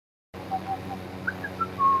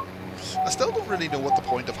I still don't really know what the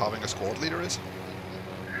point of having a squad leader is.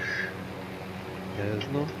 There's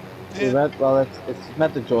no. Yeah. Well, it's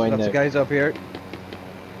meant to join Lots of guys up here.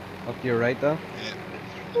 Up to your right though.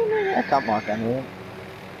 Yeah. I can't mark anyone.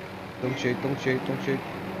 Don't shoot, don't shoot, don't shoot.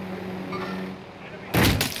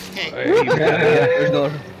 Hey. There's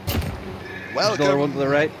another Welcome one to the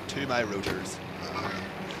right. to my rotors.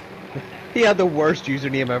 He had the worst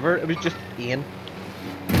username ever. It was just Ian.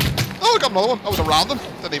 Oh, I got another one. That was a random.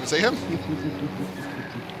 Didn't even see him.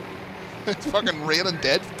 It's fucking raining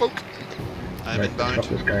dead folk. I'm Right, inbound. fuck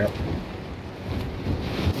this guy up.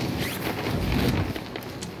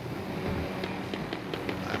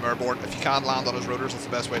 I'm airborne. If you can land on his rotors, it's the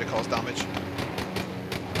best way to cause damage.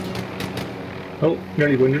 Oh,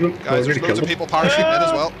 nearly wounded him. Guys, there's nearly loads of killed him. people parachuting in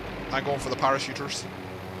as well. I'm going for the parachuters.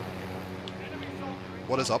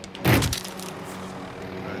 What is up?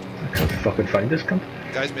 I can't fucking find this cunt.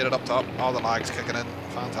 Guys made it up top. Oh, the lag's kicking in.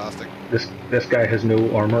 Fantastic. This guy has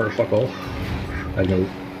no armor or fuck all. I know.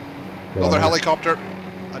 Another helicopter.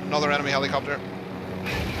 Another enemy helicopter.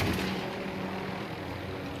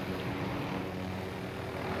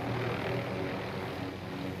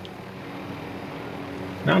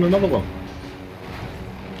 And another one.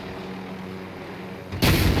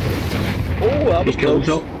 Oh, that He was killed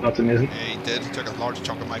close. himself. That's amazing. Yeah, he did. He took a large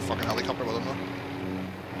chunk of my fucking helicopter with him though.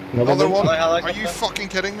 Another Another one. Another Are helicopter. you fucking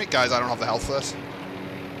kidding me? Guys, I don't have the health for this.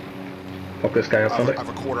 Fuck this guy up, I Sunday. have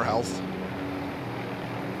a quarter health.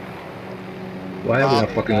 Why are we not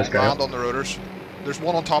fucking this guy Land up? on the rotors. There's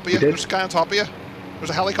one on top of you. We did. There's a guy on top of you. There's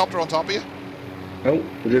a helicopter on top of you. Oh,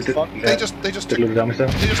 they just Fuck. They just did took, a load of damage there.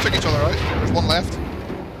 they just took each other out. There's one left.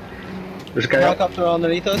 There's a guy up. Helicopter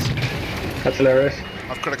underneath us. That's hilarious.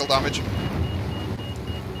 I've critical damage.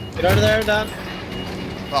 Get out of there, Dan.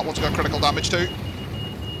 That one's got critical damage too.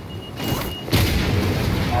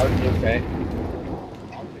 Okay.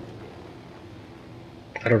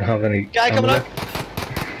 I don't have any. Guy ammo coming up.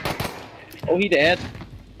 left. Oh, he dead.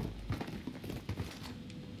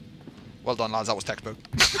 Well done, lads. That was textbook.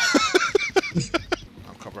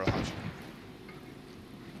 I'll cover the hatch.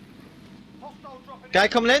 Guy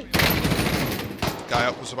coming in. Guy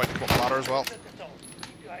up was about to come up the ladder as well.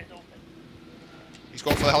 He's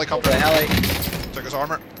going for the Over helicopter. the heli. Took his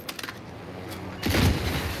armor.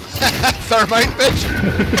 Thermite, bitch!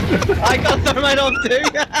 I got thermite on too.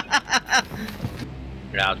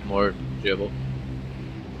 Yeah, it's more doable.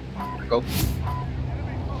 Go.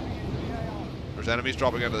 There's enemies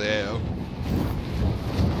dropping into the AO.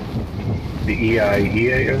 The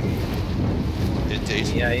EIEAO. Indeed.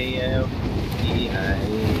 E-I-E-I-O.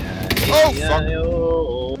 Oh, fuck.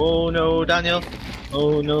 Oh no, Daniel.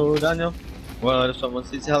 Oh no, Daniel. Well, if someone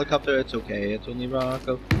sees a helicopter, it's okay. It's only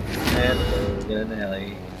Rocco. Hello, get in the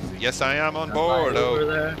heli. Yes, I am on Right board, over oh.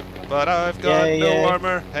 there. But I've got Yay, no yay.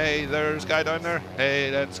 armor. Hey, there's a guy down there.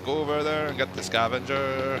 Hey, let's go over there and get the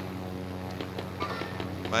scavenger.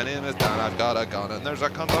 My name is Dan, I've got a gun, and there's a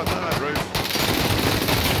cunt on that roof.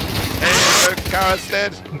 Hey, look, Garrett's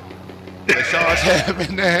dead. I shot him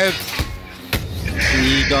in the head.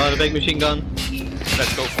 He got a big machine gun.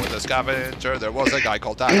 Let's go for the scavenger. There was a guy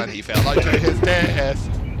called Dan, and he fell out to his death.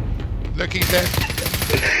 Look, he's dead.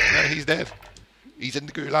 No, he's dead. He's in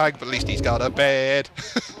the gulag, but at least he's got a bed.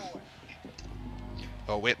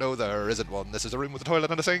 Oh wait, no, there isn't one. This is a room with a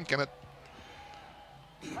toilet and a sink in it.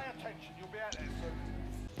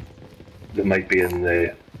 They might be in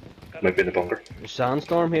the bunker. There's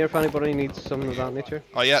sandstorm here if anybody needs something of that nature.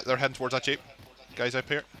 Oh yeah, they're heading towards that jeep. Guys up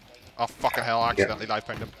here. Oh fucking hell, I accidentally live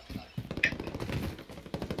pinged him.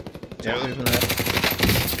 Yeah, Two of here's them. one there.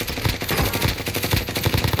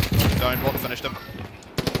 Down, one finished him.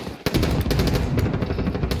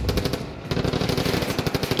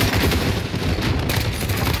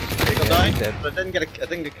 He got down, dead. but I didn't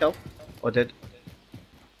get a kill. Oh, I did.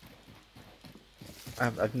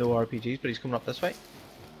 I've no RPGs, but he's coming up this way.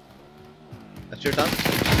 That's your done.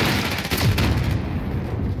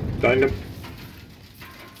 Found him.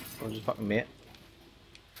 Oh, just fucking mate.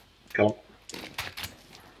 Kill him.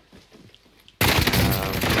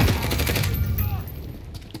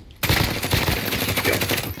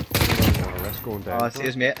 Let's go down. Oh, I see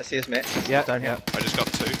his mate. I see his mate. He's Yeah, down here. I just got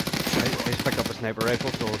two. He's picked up a sniper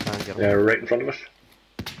rifle, so we'll try and get him. They're right in front of us.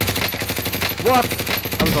 What?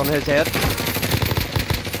 I was on his head.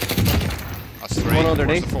 That's three. One Where's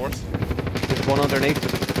underneath. the fourth? There's one underneath.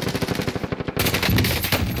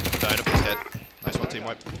 Down up his head. Nice one, team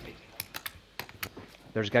wipe.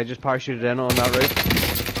 There's a guy just parachuted in on that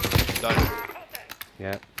roof. Down.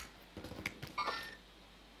 Yeah.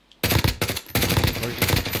 Where's he?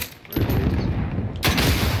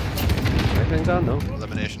 Anything done? No.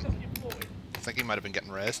 Elimination. I think he might have been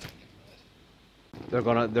getting raised. They're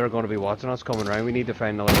gonna be watching us coming around. We need to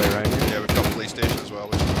find another way around here. Yeah, we've got a police station as well,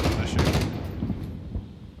 which is an issue.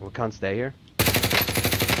 We can't stay here.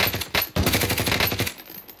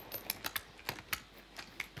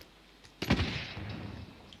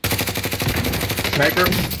 Sniper.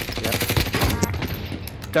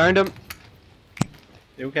 Yep. Downed him.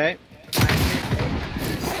 You okay?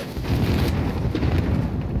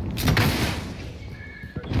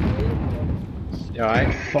 You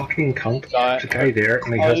alright? Fucking cunt. Sorry. There's a guy there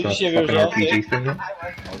and he Oh, has you that see fucking yourself, RPG thing there.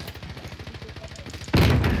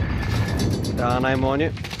 Dan, I'm on you.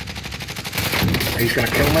 He's gonna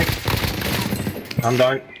kill me. I'm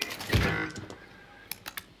down.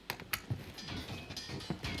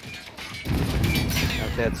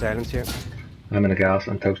 Got dead silence here. I'm in the gas,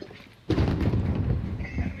 I'm toast.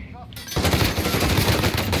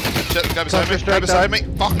 Shit, guy beside me, guy beside me.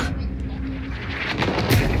 Fuck! I'm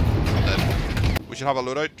dead. We should have a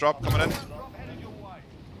loadout drop coming in.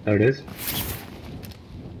 There it is.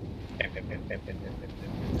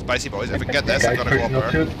 Spicy boys, if we can get this, I'm Guy's gonna go pushing up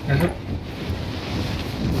up to there. it, is it?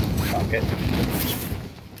 Fuck it.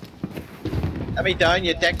 Let me down,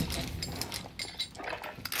 you dick.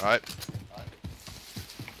 Alright.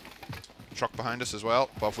 Truck behind us as well,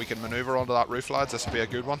 but if we can maneuver onto that roof, lads, this will be a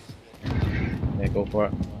good one. Yeah, go for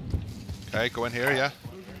it. Okay, go in here, yeah.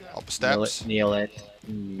 Up the steps. Kneel it.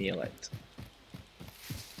 Kneel it.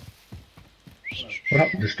 What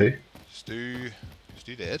happened to Stu?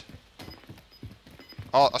 Stu dead.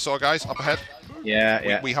 Oh, I saw guys up ahead. Yeah,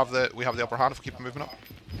 yeah. We have the upper hand if we keep moving up.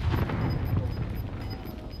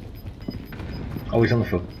 Oh, he's on the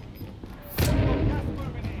foot.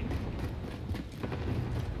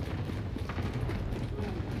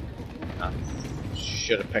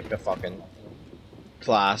 Should have picked a fucking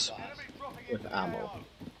class with ammo.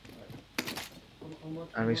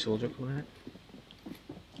 Enemy soldier coming in.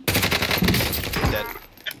 Dead.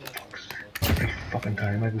 Every fucking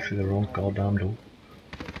time I go through the wrong goddamn door.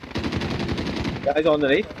 Guys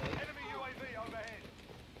underneath.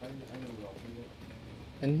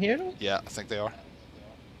 In here? Yeah, I think they are.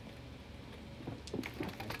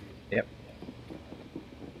 Yep.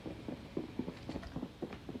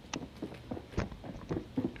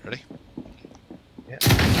 Ready? Yeah.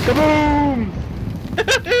 Kaboom!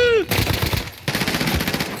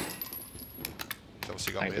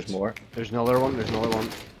 Obviously I got think me. there's more. There's another one. There's another one.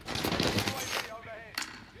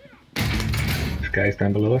 This guy's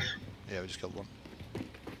down below us. Yeah, we just killed one.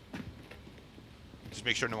 Just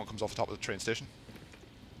make sure no one comes off the top of the train station.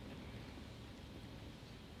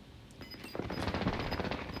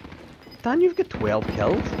 Dan, you've got 12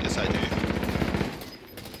 kills. Yes, I do.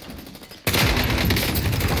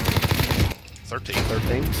 13.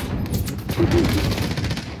 13.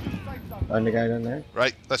 Find the guy down there.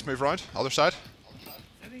 Right, let's move around. Other side.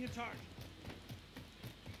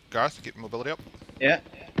 Garth, keep mobility up. Yeah.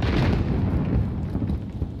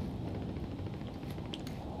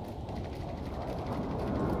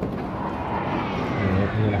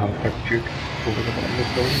 I'm gonna have a quick juke over the bottom of the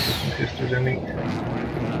building just in case there's any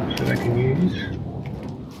that I can use.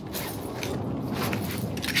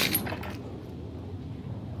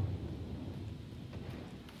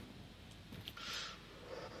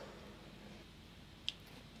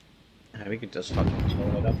 Yeah, we could just fucking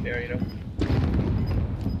slow it up here, you know.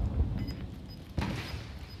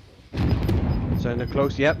 Sounding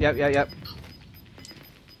close. Yep.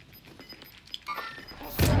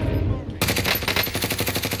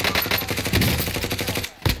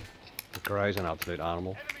 Grau's an absolute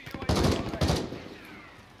animal.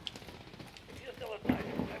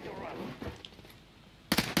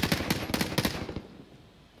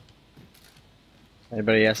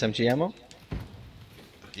 Anybody SMG ammo?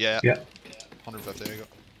 Yeah. Yeah. 150, there you go.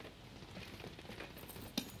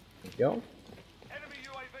 There you go.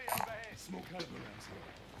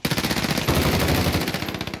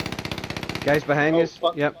 Guys behind Oh, you.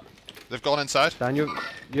 fuck. Yep. They've gone inside. Dan, you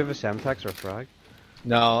have a Semtex or a frag?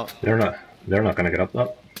 No. They're not gonna get up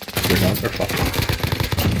that. They're fucked.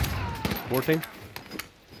 14.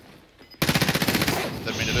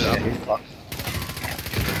 Didn't mean to do Yeah, that. he's fucked.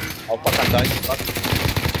 Oh fuck, I'm down. Fuck.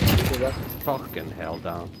 Fucking hell,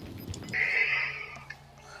 Dan.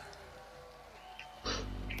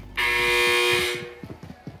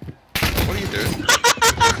 What are you doing?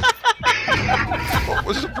 What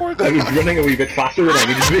was the point I of was that? running a wee bit faster than I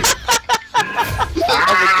needed to be.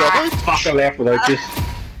 Fuck, I left without just.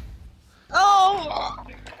 Oh!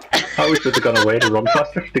 I wish they'd have gone away to run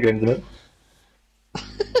faster to get into it.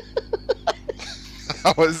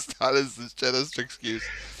 That is the shittest excuse.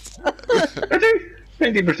 I do.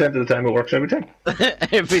 90% of the time it works every time.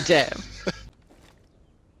 Every time.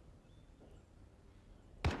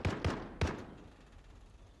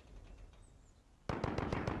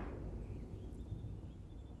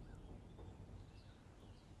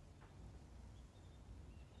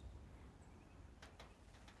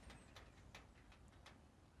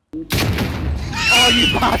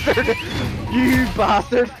 you bastard! You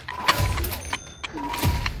bastard!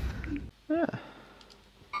 Yeah.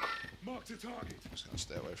 I'm just gonna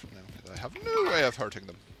stay away from them because I have no way of hurting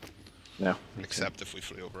them. No. Except if we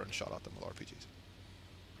flew over and shot at them with RPGs.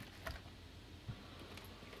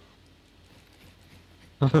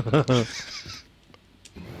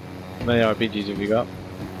 How many RPGs have you got?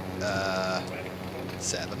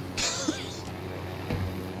 7.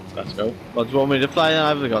 Let's go. What do you want me to fly?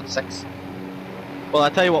 I've only got 6. Well,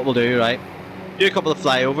 I'll tell you what we'll do, right? Do a couple of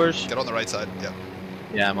flyovers. Get on the right side, yeah.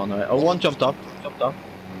 Yeah, I'm on the right. Oh, one jumped off. Jumped off.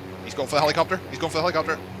 He's going for the helicopter. He's going for the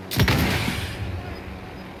helicopter.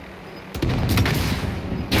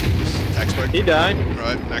 Expert. He died.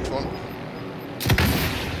 Right, next one.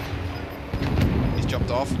 He's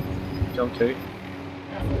jumped off. Jump 2.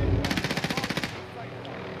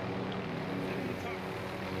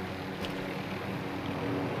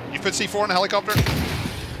 You put C4 in the helicopter.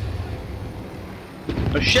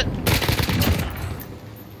 Oh shit!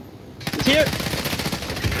 He's here!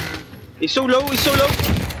 He's so low, he's so low!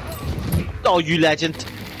 Oh, you legend!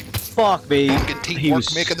 Fuck me! Fucking He teamwork,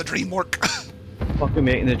 was making the dream work. fucking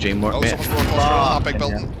making the dream work, Oh, mate. someone's throwing close around that big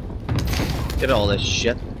Fucking building. hell. Get all this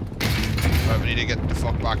shit. Right, we need to get the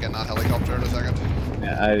fuck back in that helicopter in a second.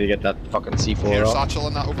 Yeah, I need to get that fucking C4 Here, off. satchel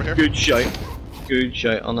and that over here. Good shout. Good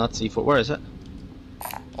shout on that C4. Where is it?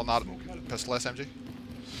 On that pistol SMG.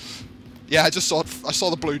 Yeah, I just saw it. I saw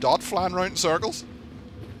the blue dot flying around in circles.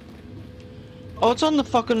 Oh, it's on the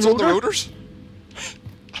fucking It's on the rotor. rotors.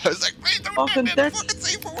 I was like, wait, don't Fucking get me dick. fucking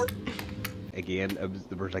C4. Again,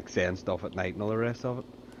 they were like saying stuff at night and all the rest of it.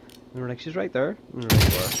 They were like, she's right there. And we were like,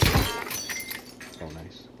 where? Oh,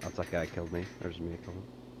 nice. That's that guy killed me. There's me coming.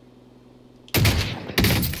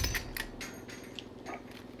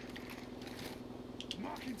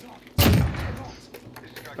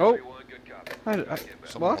 Oh!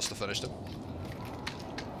 Someone what? must have finished him.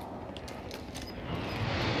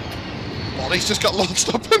 Body's just got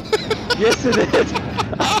launched up in. Yes, it is!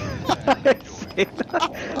 I see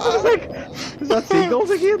that. I was like, is that seagulls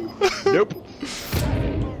again? Nope.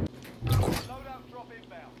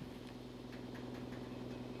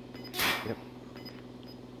 Yep,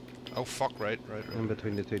 Oh fuck! Right. in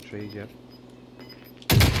between the two trees, yep.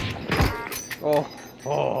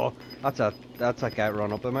 Oh, that's a guy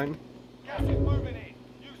run up the mountain. Gas is moving in.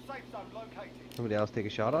 New safe zone located. Somebody else take a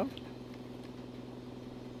shot at him?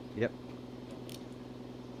 Yep.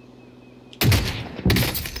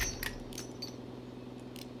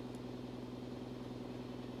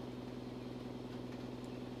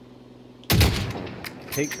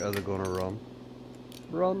 Take, are they gonna run?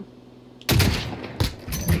 Run.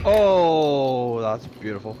 Oh, that's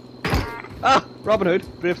beautiful. Ah, Robin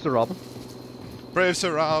Hood, Braves to Robin. Brave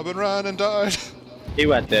Sir Robin ran and died. He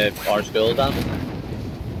went to our school, Dan.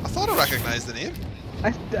 I thought I recognised the name.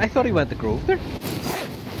 I thought he went to Grove there.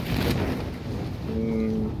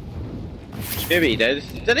 Maybe he did.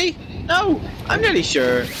 Did he? No! I'm nearly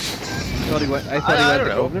sure. I thought he went I to don't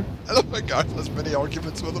know. Grove there. I love my guy has many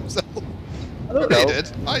arguments with himself. I don't He know.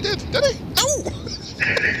 did. I did. Did he? No.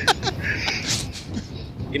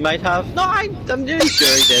 He might have. No, I'm nearly sure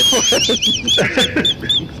he did.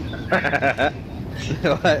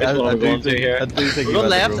 I one are we do going to think- here? I do think he We'll go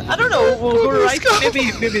went to left. Grove. I don't know. We'll go Let's right. go.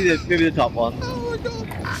 Maybe the top one. Oh my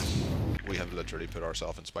god. We have literally put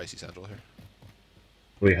ourselves in Spicy Central here.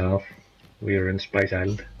 We have. We are in Spice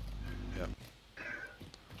Island. Yeah,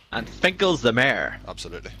 And Finkel's the mayor.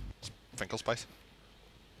 absolutely. Finkel spice.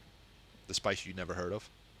 The spice you never heard of.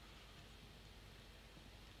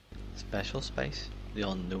 Special spice. The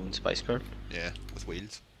unknown spice girl. Yeah, with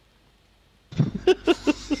wheels.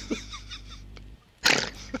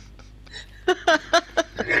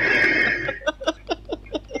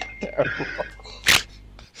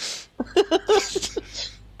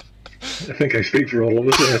 I think I speak for all of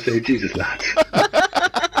us when I say, Jesus, lads.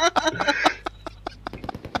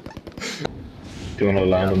 Do you want to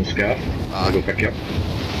land on the scout? I'll go pick you up.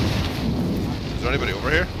 Is there anybody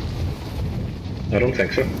over here? I don't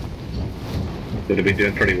think so. But they've been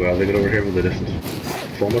doing pretty well. They got over here with the distance.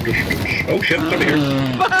 From a distance. Oh shit, it's over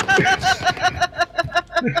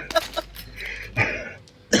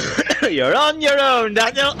here. You're on your own,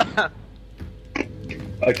 Daniel. Out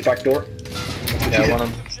the back door. Yeah, one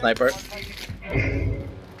of them. Sniper.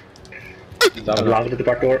 I've landed at the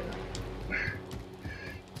back door.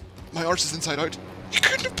 My arse is inside out. You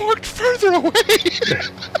couldn't have parked further away.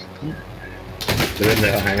 They're in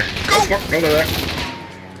the hangar. Go! Oh, fuck, no, they're there.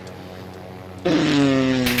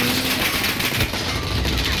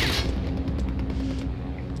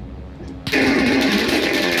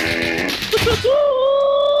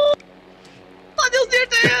 Daniel's near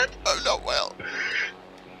dead. I'm not well.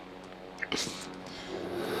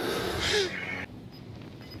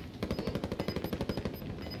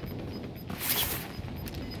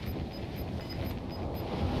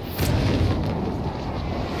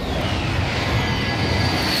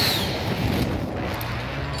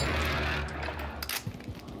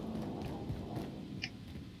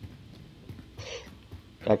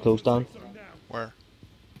 close down. Where?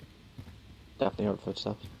 Definitely heard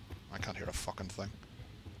footsteps. I can't hear a fucking thing.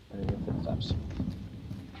 I heard footsteps.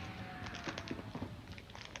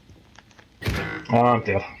 Oh, I'm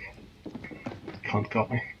dead. Can't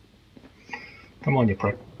got me. Come on, you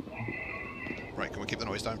prick. Right, can we keep the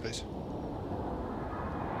noise down, please?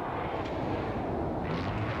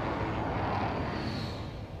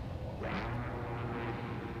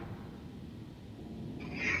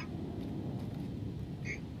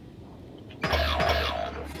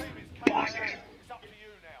 Bastard. It's up to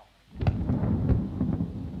you now.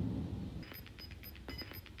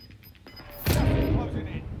 Closing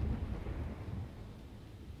in.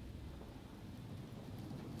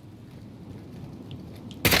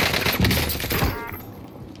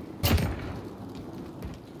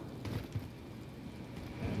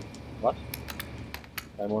 What?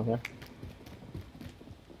 I'm on here.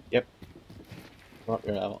 Yep. Not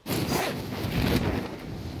your level.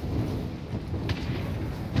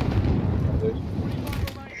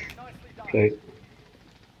 Okay.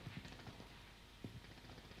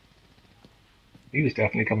 He was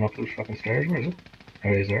definitely coming up those fucking stairs, where is it?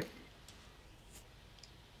 There he is there.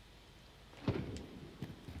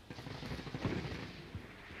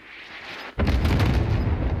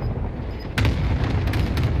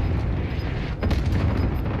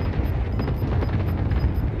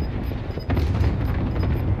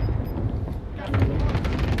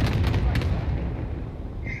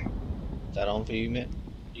 Is that on for you, mate?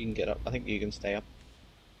 You can get up. I think you can stay up.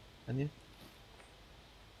 Can you?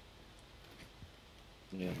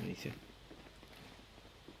 Yeah, underneath you.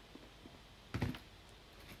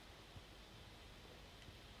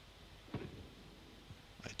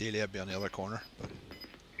 Ideally, I'd be on the other corner, but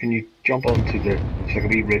Can you jump onto the, it's like a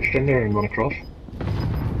wee ridge down there and run across?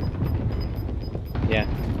 Yeah.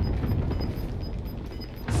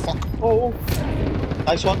 fuck. Oh!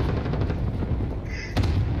 Nice one.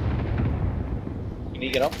 Can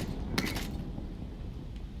you get up?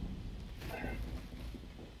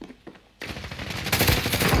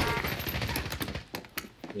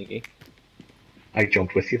 Sneaky. I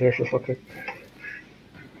jumped with you there, for fuck's sake.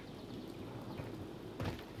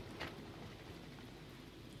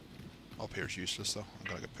 Up here's useless though. I'm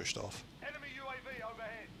gonna get pushed off. Enemy UAV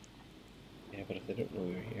overhead. Yeah, but if they don't know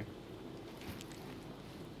you're here.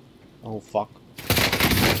 Oh fuck.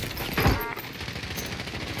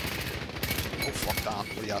 Oh fuck, Dan.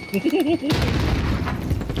 Where you at?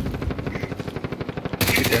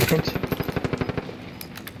 Shoot the entrance.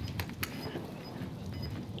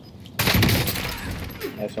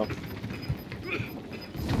 Nice one.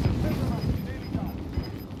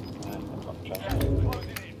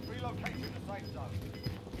 Closing in. Relocating the safe zone.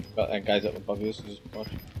 Got that guys up above you, so just watch.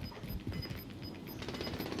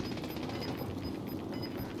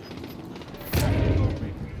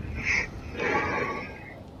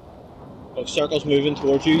 Oh, circle's moving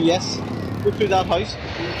towards you, yes. Go through that house.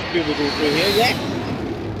 You should be able to go through here, yeah.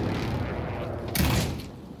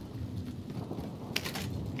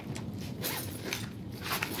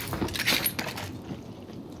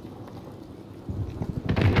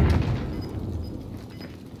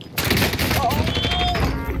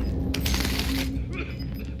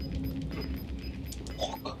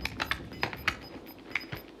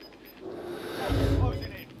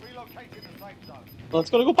 Closing in. Relocating the safe zone. Let's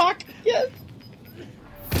go back. Yes.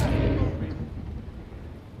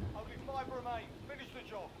 Only 5 remain. Finish the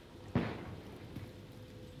job.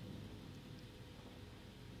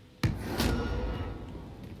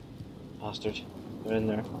 Bastard. They're in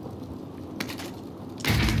there.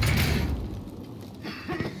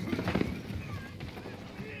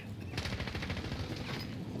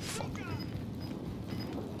 Fuck.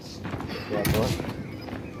 Through that door.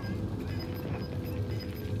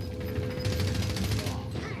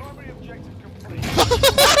 Primary objective complete.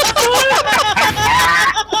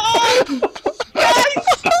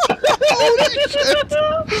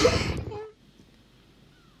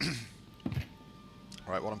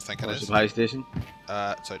 Right, what I'm thinking Where's is, the fire station?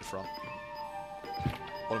 it's out the front.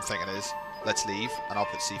 What I'm thinking is, let's leave, and I'll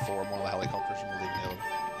put C4 on one of the helicopters, and we'll leave the other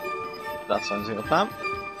one. That sounds like a plan.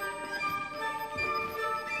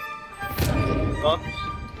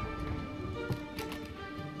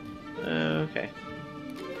 Okay.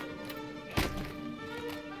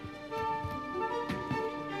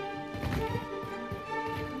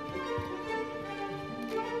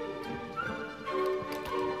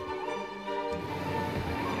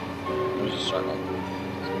 There's a circle.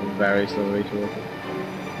 It's going very slowly towards it.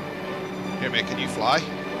 Here, mate, can you fly?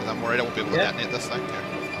 Because I'm worried I won't be able to Yeah. detonate this thing. Here,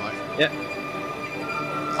 alright. Yeah.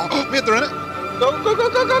 Oh, mate, they're in it! Go, go, go,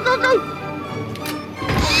 go, go, go, go!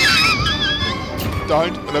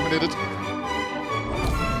 Downed. Eliminated.